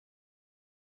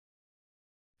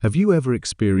Have you ever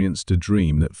experienced a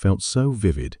dream that felt so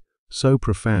vivid, so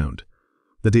profound,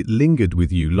 that it lingered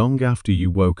with you long after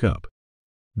you woke up?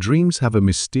 Dreams have a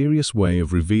mysterious way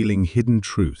of revealing hidden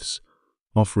truths,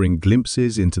 offering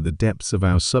glimpses into the depths of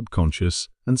our subconscious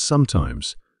and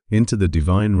sometimes into the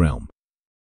divine realm.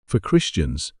 For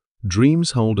Christians,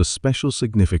 dreams hold a special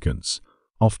significance,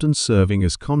 often serving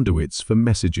as conduits for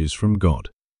messages from God.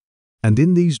 And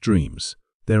in these dreams,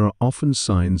 there are often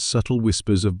subtle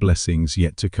whispers of blessings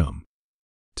yet to come.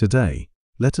 Today,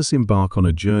 let us embark on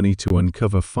a journey to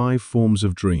uncover 5 forms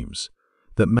of dreams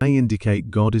that may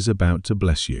indicate God is about to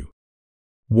bless you.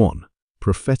 1.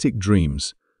 Prophetic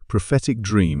dreams. Prophetic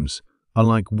dreams are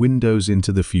like windows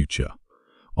into the future,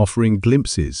 offering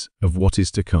glimpses of what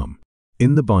is to come.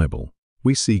 In the Bible,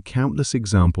 we see countless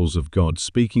examples of God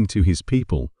speaking to His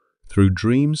people through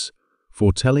dreams,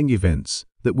 foretelling events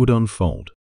that would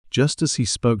unfold. Just as He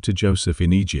spoke to Joseph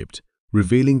in Egypt,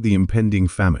 revealing the impending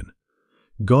famine,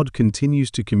 God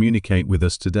continues to communicate with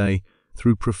us today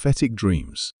through prophetic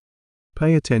dreams.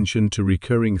 Pay attention to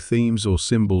recurring themes or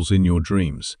symbols in your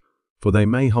dreams, for they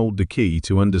may hold the key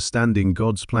to understanding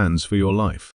God's plans for your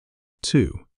life.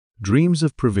 2. Dreams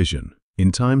of provision.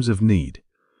 In times of need,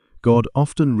 God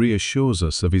often reassures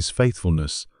us of His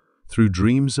faithfulness through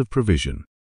dreams of provision.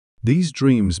 These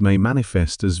dreams may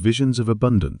manifest as visions of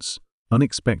abundance,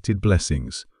 unexpected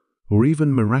blessings, or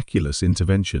even miraculous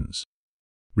interventions.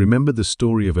 Remember the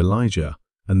story of Elijah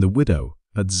and the widow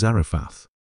at Zarephath.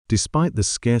 Despite the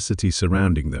scarcity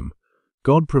surrounding them,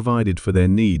 God provided for their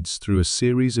needs through a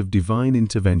series of divine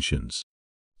interventions.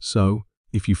 So,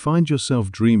 if you find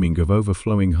yourself dreaming of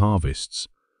overflowing harvests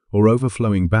or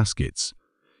overflowing baskets,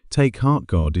 take heart,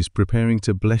 God is preparing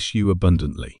to bless you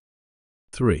abundantly.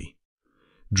 3.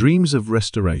 Dreams of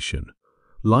restoration.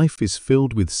 Life is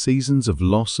filled with seasons of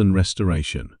loss and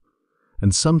restoration,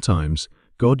 and sometimes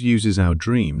God uses our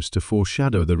dreams to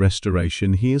foreshadow the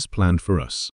restoration He has planned for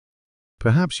us.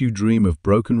 Perhaps you dream of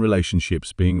broken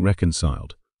relationships being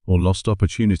reconciled or lost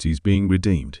opportunities being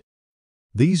redeemed.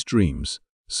 These dreams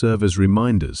serve as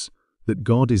reminders that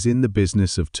God is in the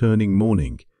business of turning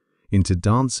mourning into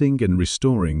dancing and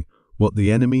restoring what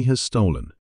the enemy has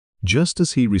stolen. Just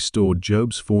as He restored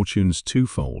Job's fortunes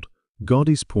twofold, God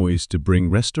is poised to bring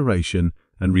restoration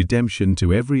and redemption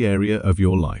to every area of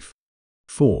your life.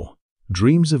 4.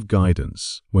 Dreams of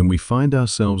guidance. When we find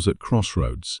ourselves at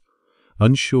crossroads,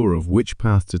 unsure of which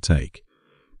path to take,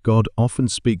 God often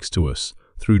speaks to us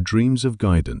through dreams of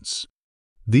guidance.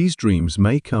 These dreams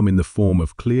may come in the form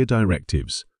of clear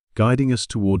directives, guiding us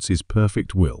towards His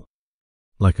perfect will.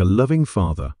 Like a loving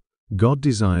Father, God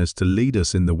desires to lead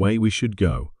us in the way we should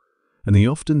go, and He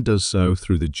often does so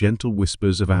through the gentle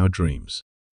whispers of our dreams.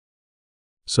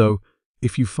 So,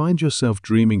 if you find yourself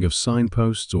dreaming of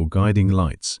signposts or guiding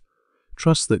lights,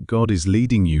 trust that God is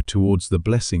leading you towards the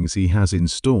blessings He has in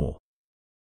store.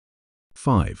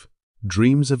 5.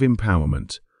 Dreams of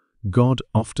empowerment. God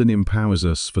often empowers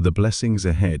us for the blessings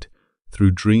ahead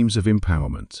through dreams of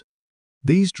empowerment.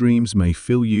 These dreams may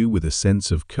fill you with a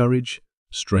sense of courage,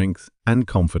 strength, and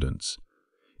confidence,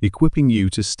 equipping you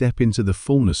to step into the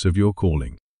fullness of your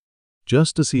calling.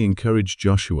 Just as He encouraged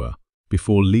Joshua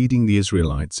before leading the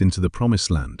Israelites into the Promised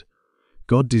Land,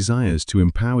 God desires to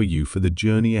empower you for the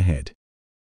journey ahead.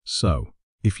 So,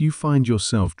 if you find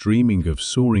yourself dreaming of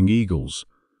soaring eagles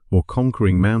or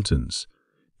conquering mountains,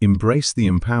 embrace the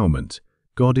empowerment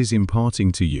God is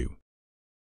imparting to you.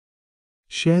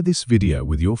 Share this video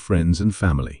with your friends and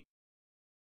family.